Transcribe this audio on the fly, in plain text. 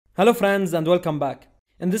Hello friends and welcome back.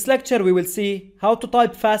 In this lecture we will see how to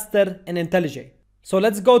type faster in IntelliJ. So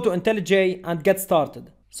let's go to IntelliJ and get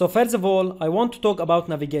started. So first of all I want to talk about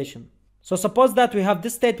navigation. So suppose that we have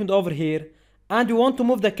this statement over here and we want to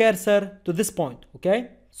move the cursor to this point, okay?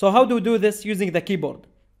 So how do we do this using the keyboard?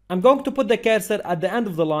 I'm going to put the cursor at the end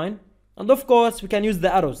of the line and of course we can use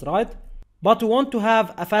the arrows, right? But we want to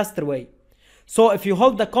have a faster way. So if you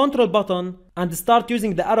hold the control button and start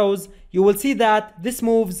using the arrows, you will see that this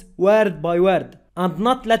moves word by word and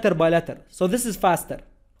not letter by letter. So this is faster.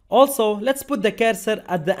 Also, let's put the cursor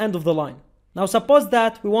at the end of the line. Now suppose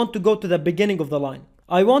that we want to go to the beginning of the line.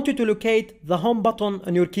 I want you to locate the home button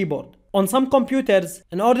on your keyboard. On some computers,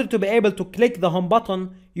 in order to be able to click the home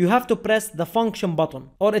button, you have to press the function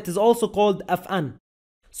button, or it is also called Fn.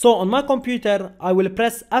 So on my computer, I will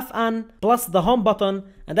press Fn plus the home button,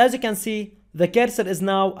 and as you can see, the cursor is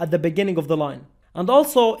now at the beginning of the line. And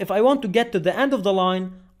also, if I want to get to the end of the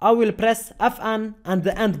line, I will press Fn and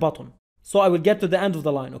the end button. So I will get to the end of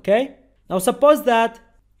the line, okay? Now suppose that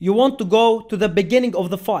you want to go to the beginning of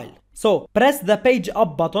the file. So press the page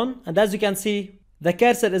up button, and as you can see, the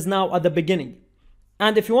cursor is now at the beginning.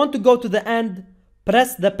 And if you want to go to the end,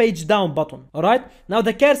 press the page down button, alright? Now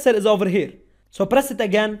the cursor is over here. So press it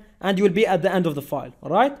again and you will be at the end of the file,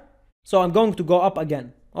 alright? So I'm going to go up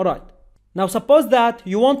again, alright? Now suppose that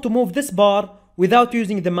you want to move this bar without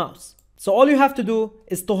using the mouse. So all you have to do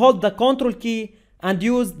is to hold the control key and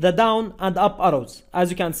use the down and up arrows, as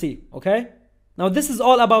you can see, okay? Now this is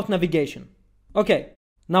all about navigation. Okay,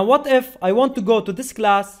 now what if I want to go to this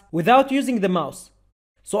class without using the mouse?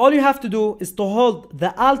 So all you have to do is to hold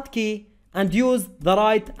the Alt key and use the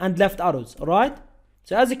right and left arrows, alright?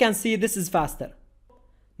 So as you can see, this is faster.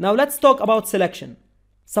 Now let's talk about selection.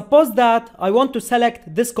 Suppose that I want to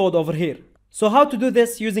select this code over here. So how to do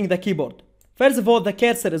this using the keyboard? First of all, the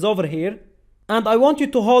cursor is over here and I want you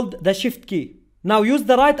to hold the shift key. Now use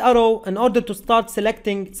the right arrow in order to start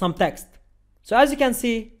selecting some text. So as you can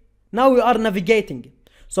see, now we are navigating.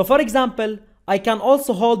 So for example, I can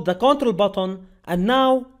also hold the control button and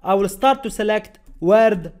now I will start to select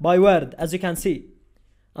word by word, as you can see.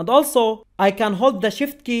 And also I can hold the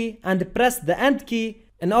shift key and press the end key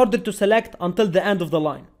in order to select until the end of the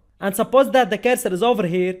line. And suppose that the cursor is over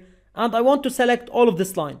here and I want to select all of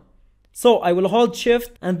this line. So I will hold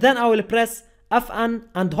shift and then I will press Fn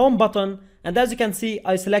and home button, and as you can see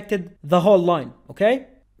I selected the whole line, okay?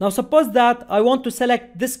 Now suppose that I want to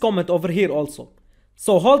select this comment over here also.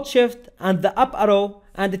 So hold shift and the up arrow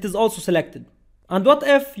and it is also selected. And what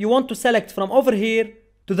if you want to select from over here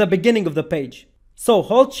to the beginning of the page? So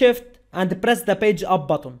hold shift and press the page up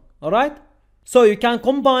button, alright? So you can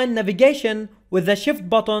combine navigation with the shift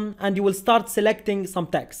button and you will start selecting some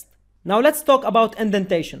text. Now let's talk about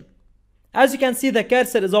indentation. As you can see, the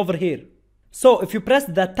cursor is over here. So if you press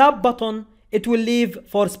the tab button, it will leave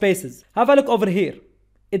 4 spaces. Have a look over here.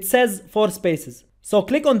 It says 4 spaces. So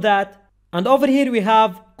click on that and over here we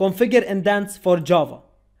have configure indents for Java.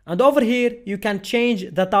 And over here you can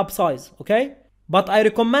change the tab size, okay? But I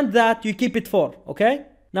recommend that you keep it 4, okay?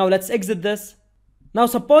 Now let's exit this. Now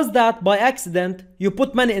suppose that by accident you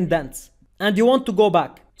put many indents and you want to go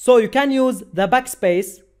back. So you can use the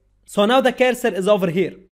backspace. So now the cursor is over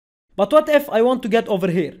here. But what if I want to get over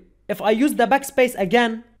here? If I use the backspace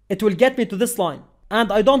again, it will get me to this line.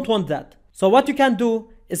 And I don't want that. So what you can do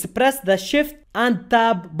is press the shift and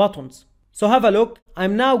tab buttons. So have a look.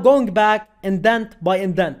 I'm now going back indent by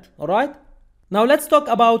indent, alright? Now let's talk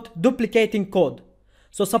about duplicating code.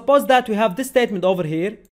 So suppose that we have this statement over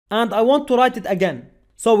here and I want to write it again.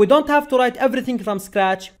 So we don't have to write everything from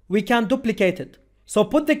scratch, we can duplicate it. So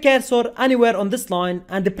put the cursor anywhere on this line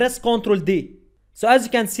and press Ctrl D. So as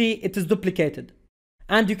you can see, it is duplicated.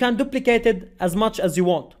 And you can duplicate it as much as you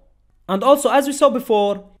want. And also, as we saw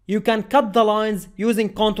before, you can cut the lines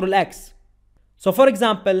using Ctrl X. So for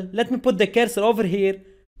example, let me put the cursor over here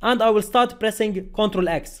and I will start pressing Ctrl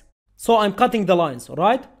X. So I'm cutting the lines,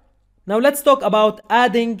 alright? Now let's talk about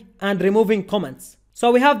adding and removing comments.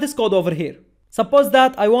 So we have this code over here. Suppose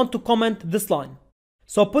that I want to comment this line.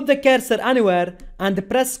 So put the cursor anywhere and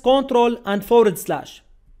press Ctrl and /.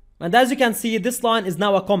 And as you can see, this line is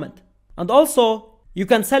now a comment. And also, you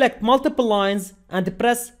can select multiple lines and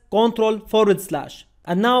press Ctrl /.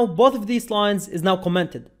 And now both of these lines is now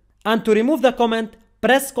commented. And to remove the comment,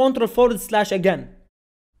 press Ctrl / again.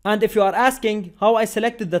 And if you are asking how I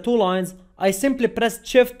selected the 2 lines, I simply pressed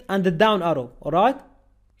shift and the down arrow, alright?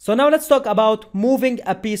 So now let's talk about moving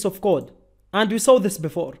a piece of code. And we saw this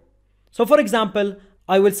before. So for example,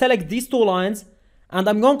 I will select these 2 lines and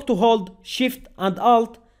I'm going to hold shift and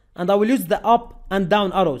alt and I will use the up and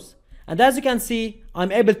down arrows. And as you can see,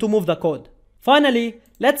 I'm able to move the code. Finally,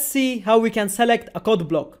 let's see how we can select a code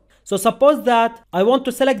block. So suppose that I want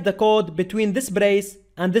to select the code between this brace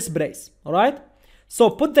and this brace, alright?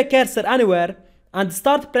 So put the cursor anywhere and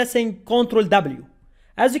start pressing Ctrl W.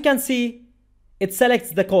 As you can see, it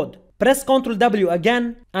selects the code. Press Ctrl W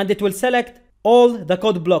again and it will select all the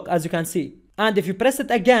code block, as you can see. And if you press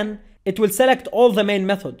it again, it will select all the main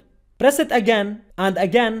method. Press it again and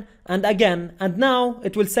again and again, and now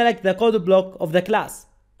it will select the code block of the class.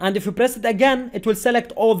 And if you press it again, it will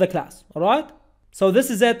select all the class, alright? So this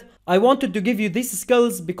is it. I wanted to give you these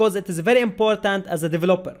skills because it is very important as a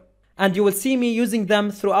developer. And you will see me using them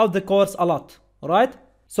throughout the course a lot, alright?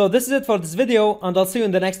 So this is it for this video, and I'll see you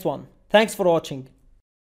in the next one. Thanks for watching.